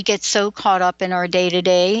think we get so caught up in our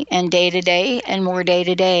day-to-day and more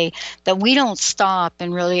day-to-day that we don't stop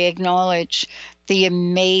and really acknowledge the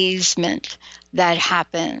amazement that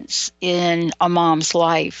happens in a mom's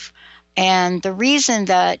life. And the reason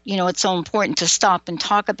that, it's so important to stop and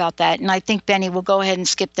talk about that, and I think, Benny, we'll go ahead and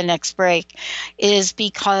skip the next break, is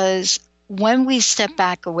because when we step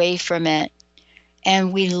back away from it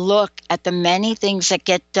and we look at the many things that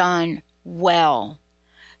get done well,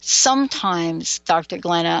 sometimes, Dr.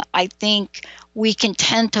 Glenna, I think we can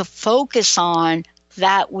tend to focus on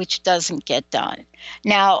that which doesn't get done.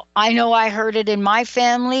 Now, I know I heard it in my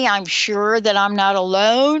family. I'm sure that I'm not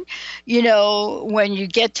alone. When you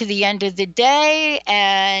get to the end of the day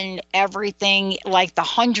and everything, like the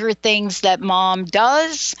 100 things that mom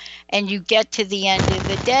does, and you get to the end of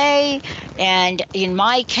the day, and in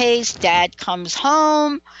my case, dad comes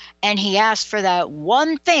home and he asks for that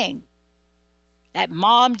one thing that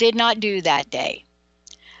mom did not do that day.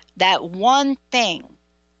 That one thing.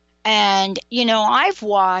 And, I've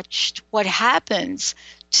watched what happens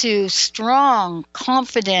to strong,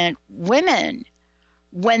 confident women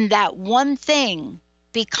when that one thing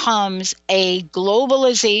becomes a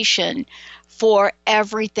globalization for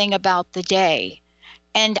everything about the day.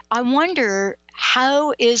 And I wonder,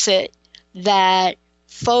 how is it that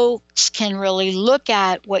folks can really look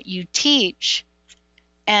at what you teach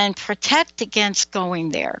and protect against going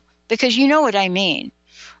there? Because you know what I mean.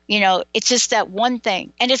 It's just that one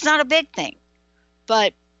thing. And it's not a big thing.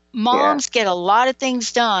 But moms get a lot of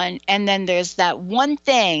things done, and then there's that one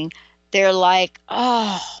thing. They're like,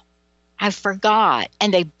 oh, I forgot.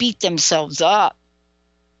 And they beat themselves up.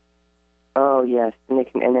 Oh, yes. And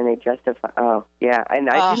then they justify. Oh, yeah. And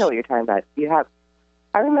I do know what you're talking about.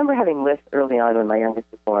 I remember having lists early on when my youngest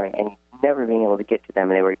was born and never being able to get to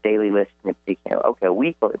them. And they were daily lists. And it became, a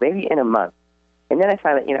week, maybe in a month. And then I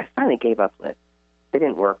finally gave up lists. They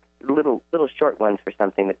didn't work. Little short ones for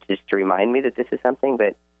something that just to remind me that this is something,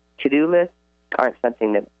 but to-do lists aren't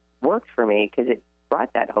something that worked for me because it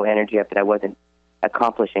brought that whole energy up that I wasn't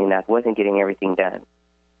accomplishing enough, wasn't getting everything done.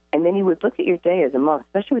 And then you would look at your day as a mom,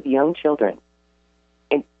 especially with young children,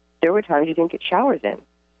 and there were times you didn't get showers in.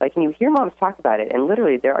 Like, and you hear moms talk about it, and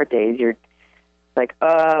literally there are days you're like,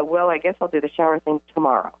 well, I guess I'll do the shower thing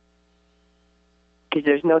tomorrow because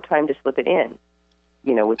there's no time to slip it in.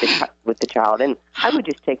 With the child. And I would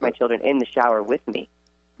just take my children in the shower with me.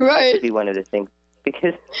 Right. That would be one of the things.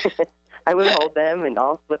 Because I would hold them and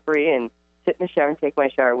all slippery and sit in the shower and take my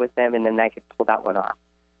shower with them, and then I could pull that one off.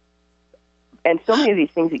 And so many of these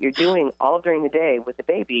things that you're doing all during the day with the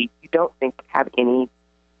baby, you don't think have any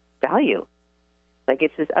value. Like,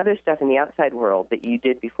 it's this other stuff in the outside world that you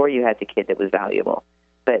did before you had the kid that was valuable.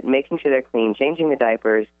 But making sure they're clean, changing the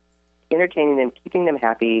diapers, entertaining them, keeping them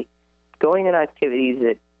happy, going on activities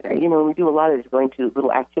that, we do a lot of is going to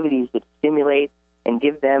little activities that stimulate and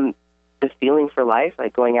give them the feeling for life,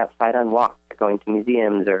 like going outside on walks or going to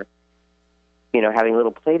museums or, having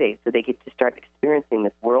little play dates so they get to start experiencing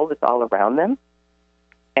this world that's all around them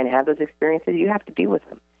and have those experiences. You have to be with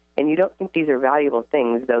them. And you don't think these are valuable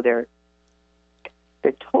things, though they're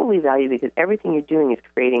totally valuable because everything you're doing is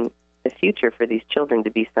creating the future for these children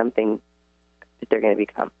to be something that they're going to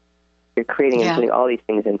become. You're creating and putting all these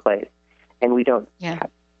things in place. And we don't have,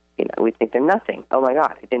 we think they're nothing. Oh my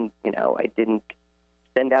God, I didn't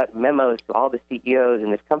send out memos to all the CEOs in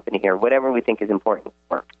this company or whatever we think is important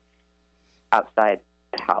work outside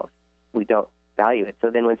the house. We don't value it. So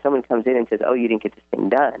then when someone comes in and says, oh, you didn't get this thing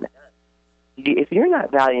done, if you're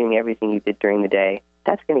not valuing everything you did during the day,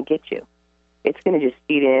 that's going to get you. It's going to just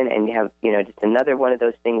feed in and you have, just another one of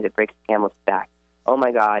those things that breaks the camel's back. Oh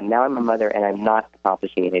my God, now I'm a mother and I'm not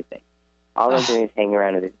accomplishing anything. All I'm doing is hanging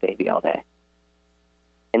around with this baby all day.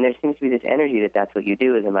 And And there seems to be this energy that that's what you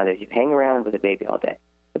do as a mother. You hang around with a baby all day.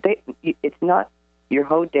 But it's not, your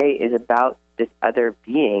whole day is about this other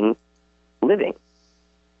being living.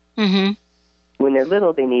 Mm-hmm. When they're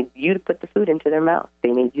little, they need you to put the food into their mouth. They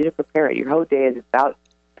need you to prepare it. Your whole day is about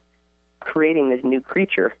creating this new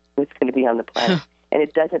creature that's going to be on the planet. And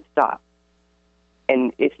it doesn't stop.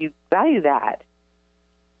 And if you value that,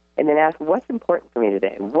 and then ask, what's important for me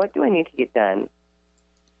today? What do I need to get done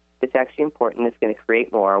that's actually important, that's going to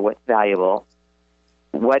create more, what's valuable,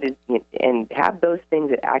 and have those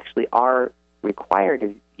things that actually are required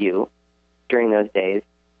of you during those days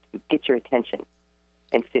to get your attention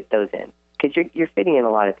and fit those in. Because you're fitting in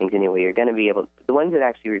a lot of things anyway. You're going to be able, the ones that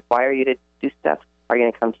actually require you to do stuff are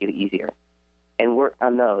going to come to you easier. And work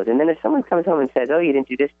on those. And then if someone comes home and says, oh, you didn't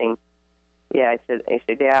do this thing, yeah, I said,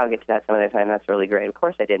 yeah, I'll get to that some other time. That's really great. Of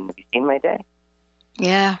course I didn't. Have you seen my day?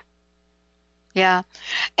 Yeah. Yeah.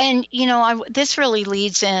 And, this really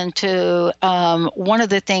leads into one of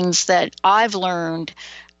the things that I've learned,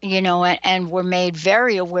 and were made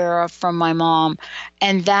very aware of from my mom,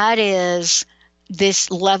 and that is this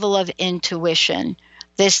level of intuition,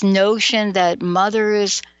 this notion that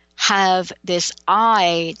mothers have this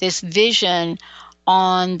vision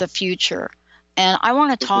on the future. And I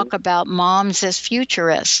want to talk about moms as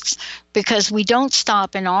futurists, because we don't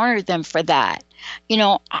stop and honor them for that.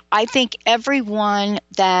 I think everyone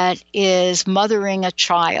that is mothering a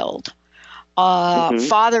child,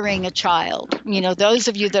 fathering a child, those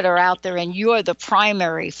of you that are out there and you are the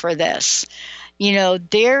primary for this,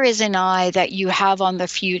 there is an eye that you have on the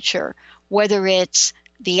future, whether it's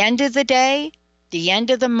the end of the day, the end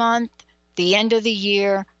of the month, the end of the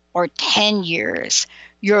year, or 10 years.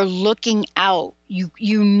 You're looking out.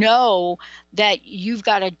 You know that you've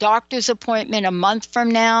got a doctor's appointment a month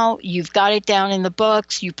from now. You've got it down in the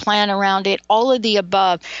books. You plan around it, all of the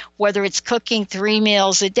above, whether it's cooking 3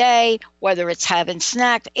 meals a day, whether it's having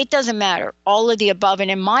snacks, it doesn't matter, all of the above.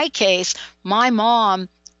 And in my case, my mom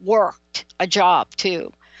worked a job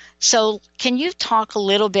too. So can you talk a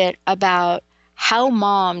little bit about how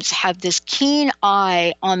moms have this keen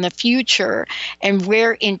eye on the future and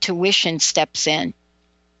where intuition steps in?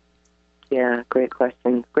 Yeah, great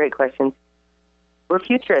question. Great question. We're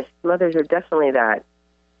futurists. Mothers are definitely that,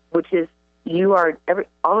 which is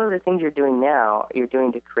all of the things you're doing now, you're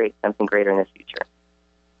doing to create something greater in the future.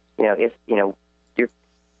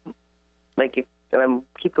 I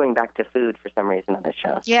keep going back to food for some reason on the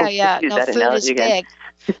show. Yeah. No, food is big.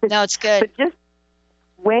 No, it's good. But just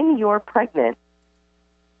when you're pregnant,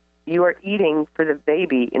 you are eating for the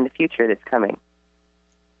baby in the future that's coming.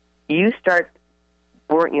 You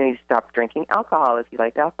stop drinking alcohol if you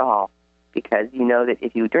like alcohol, because you know that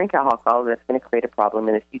if you drink alcohol, that's going to create a problem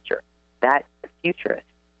in the future. That's futurist.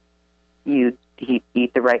 You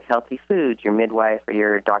eat the right healthy foods. Your midwife or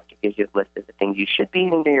your doctor gives you a list of the things you should be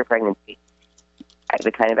eating during your pregnancy,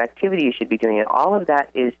 the kind of activity you should be doing, and all of that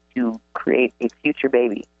is to create a future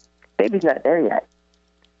baby. The baby's not there yet.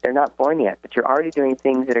 They're not born yet, but you're already doing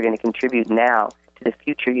things that are going to contribute now to the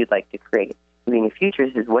future you'd like to create. Being a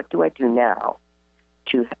futurist is, what do I do now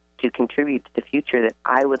to contribute to the future that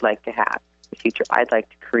I would like to have, the future I'd like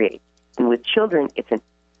to create? And with children, it's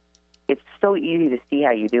so easy to see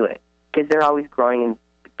how you do it, because they're always growing and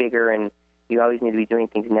bigger, and you always need to be doing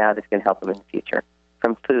things now that's going to help them in the future,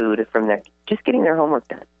 from food, from just getting their homework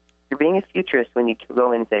done. You're being a futurist when you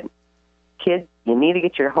go in and say, kids, you need to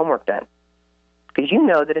get your homework done, because you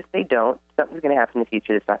know that if they don't, something's going to happen in the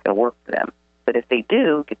future that's not going to work for them. But if they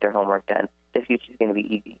do get their homework done, the future is going to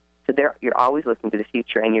be easy. So you're always looking to the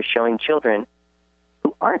future, and you're showing children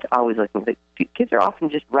who aren't always looking. Kids are often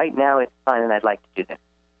just, right now it's fun and I'd like to do this.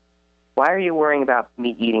 Why are you worrying about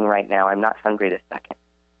me eating right now? I'm not hungry this second.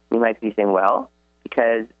 You might be saying, well,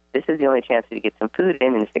 because this is the only chance to get some food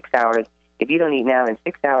in 6 hours. If you don't eat now, in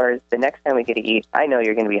 6 hours, the next time we get to eat, I know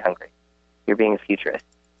you're going to be hungry. You're being a futurist.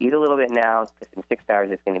 Eat a little bit now, because in 6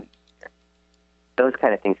 hours it's going to be easier. Those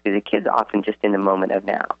kind of things, because the kids are often just in the moment of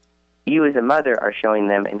now. You as a mother are showing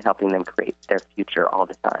them and helping them create their future all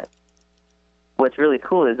the time. What's really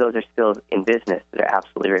cool is those are skills in business that are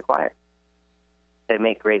absolutely required, that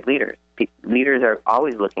make great leaders. Leaders are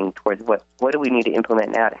always looking towards what do we need to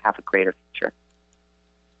implement now to have a greater future.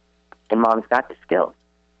 And Mom's got the skills.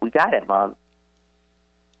 We got it, Mom.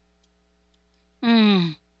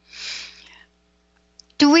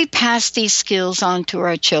 Do we pass these skills on to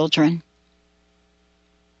our children?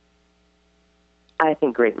 I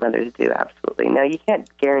think great mothers do, absolutely. Now, you can't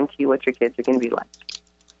guarantee what your kids are going to be like.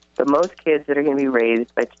 But most kids that are going to be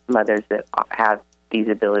raised by mothers that have these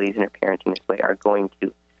abilities and are parenting this way are going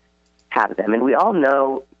to have them. And we all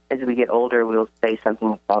know as we get older, we'll say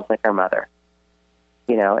something that sounds like our mother.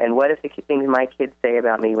 And what if the things my kids say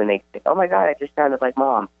about me when they say, oh, my God, I just sounded like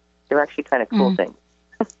Mom, they're actually kind of cool things.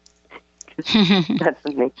 That's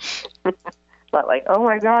something. Not like, oh,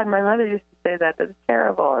 my God, my mother used to say that. That's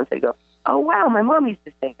terrible. And so you go, oh, wow, my mom used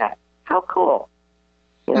to say that. How cool.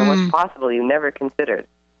 What's possible you never considered.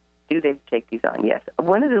 Do they take these on? Yes.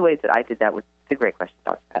 One of the ways that I did that was, it's a great question,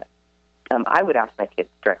 Dr. Pat. I would ask my kids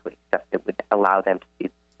directly stuff that would allow them to see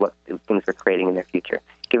what things were creating in their future.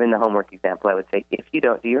 Given the homework example, I would say, if you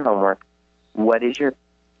don't do your homework, what is your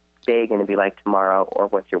day going to be like tomorrow, or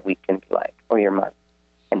what's your week going to be like, or your month?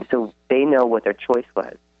 And so they know what their choice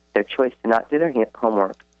was. Their choice to not do their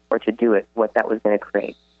homework or to do it, what that was going to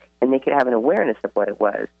create. And they could have an awareness of what it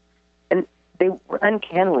was. And they were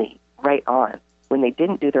uncannily right on. When they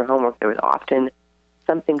didn't do their homework, there was often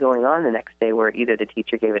something going on the next day where either the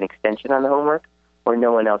teacher gave an extension on the homework, or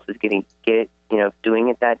no one else was doing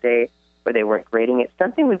it that day, or they weren't grading it.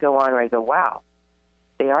 Something would go on where I go, wow,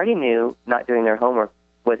 they already knew not doing their homework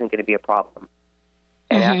wasn't going to be a problem.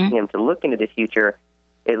 And asking them to look into the future,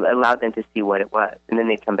 it allowed them to see what it was. And then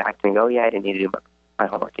they'd come back to me and go, oh, yeah, I didn't need to do my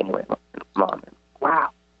homework anyway, Mom. And, wow,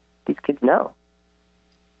 these kids know.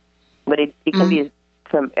 But it can be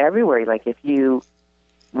from everywhere. Like if you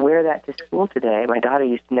wear that to school today, my daughter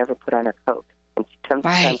used to never put on her coat. And she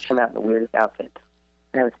sometimes come out in the weirdest outfits.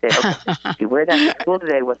 And I would say, okay, if you wear that to school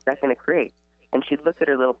today, what's that going to create? And she'd look at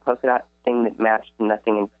her little polka dot thing that matched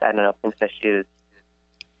nothing, and I don't know, princess shoes.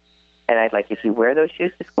 And I'd like, if you wear those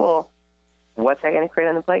shoes to school, what's that going to create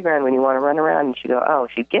on the playground when you want to run around? And she'd go, oh,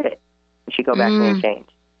 she'd get it. And she'd go back in and change.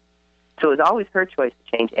 So it was always her choice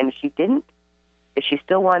to change. And if she didn't, if she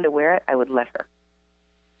still wanted to wear it, I would let her.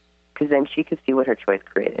 Because then she could see what her choice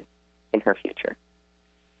created in her future.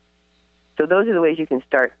 So those are the ways you can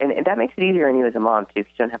start. And that makes it easier on you as a mom, too,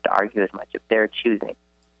 because you don't have to argue as much if they're choosing.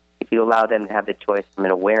 If you allow them to have the choice from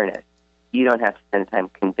an awareness, you don't have to spend time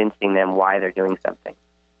convincing them why they're doing something.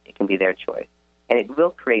 It can be their choice. And it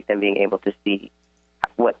will create them being able to see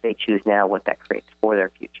what they choose now, what that creates for their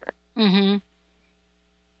future. Mm-hmm.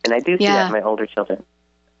 And I do see that in my older children.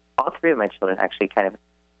 All three of my children actually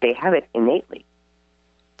they have it innately.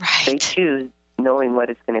 Right. They choose knowing what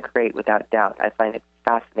it's going to create without doubt. I find it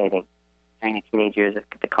fascinating during the teenage years,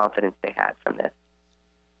 the confidence they had from this.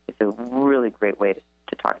 It's a really great way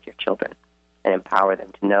to talk to your children and empower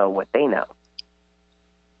them to know what they know.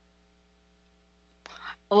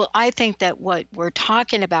 Well, I think that what we're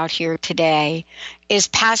talking about here today is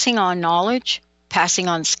passing on knowledge, passing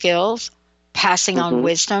on skills, passing on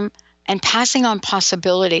wisdom, and passing on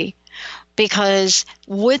possibility. Because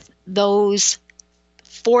with those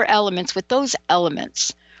four elements,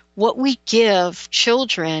 what we give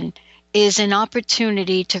children is an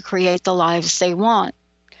opportunity to create the lives they want.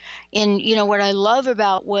 And, what I love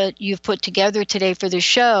about what you've put together today for the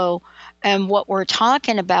show and what we're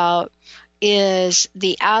talking about is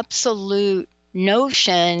the absolute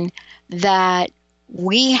notion that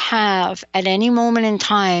we have at any moment in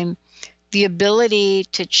time the ability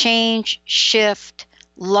to change, shift,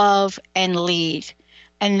 love, and lead.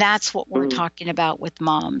 And that's what we're talking about with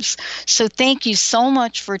moms. So thank you so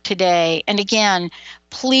much for today. And again,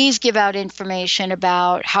 please give out information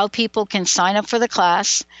about how people can sign up for the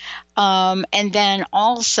class. And then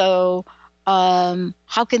also,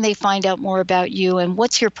 how can they find out more about you, and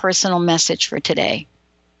what's your personal message for today?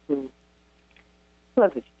 I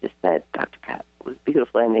love what you just said, Dr. Pat. It was a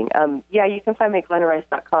beautiful ending. You can find me at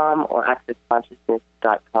glennarice.com or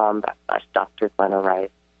accessconsciousness.com/Dr. Glenna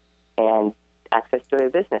Rice. And Access Joy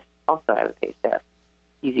of Business, also I would say there.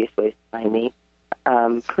 Easiest ways to find me.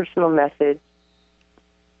 Personal message.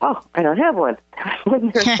 Oh, I don't have one.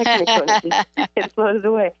 It flows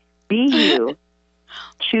away. Be you.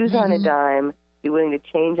 Choose on a dime. Be willing to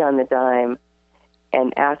change on the dime.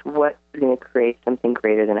 And ask what's going to create something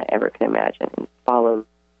greater than I ever can imagine. And follow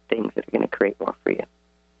things that are going to create more for you.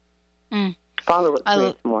 Follow what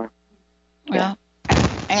creates more. Yeah.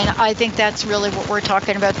 And I think that's really what we're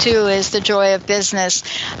talking about, too, is the joy of business.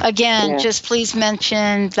 Again, just please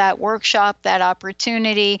mention that workshop, that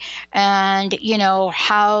opportunity, and,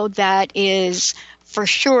 how that is for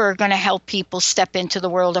sure going to help people step into the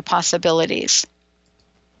world of possibilities.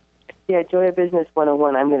 Yeah, Joy of Business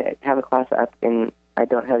 101. I'm going to have a class up I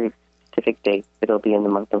don't have a specific date, but it'll be in the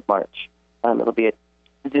month of March. It'll be a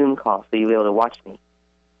Zoom call, so you'll be able to watch me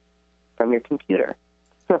from your computer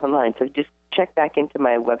online. So just check back into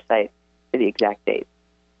my website for the exact date.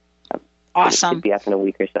 Awesome. It should be up in a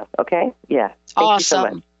week or so. Okay? Yeah. Thank you so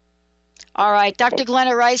much. All right. Dr.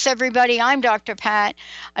 Glenna Rice, everybody. I'm Dr. Pat.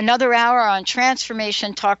 Another hour on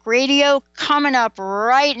Transformation Talk Radio coming up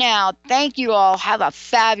right now. Thank you all. Have a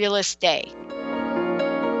fabulous day.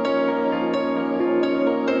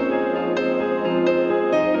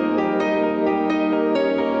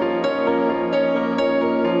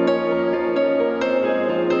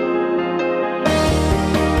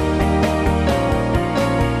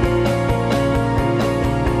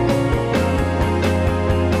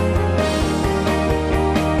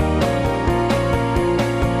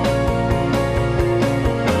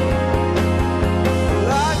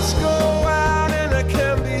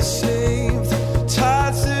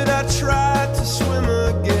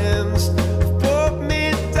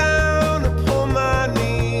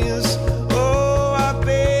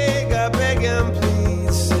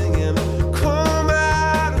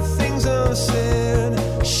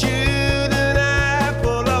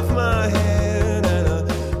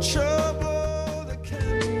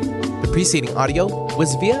 preceding audio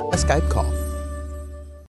was via a Skype call.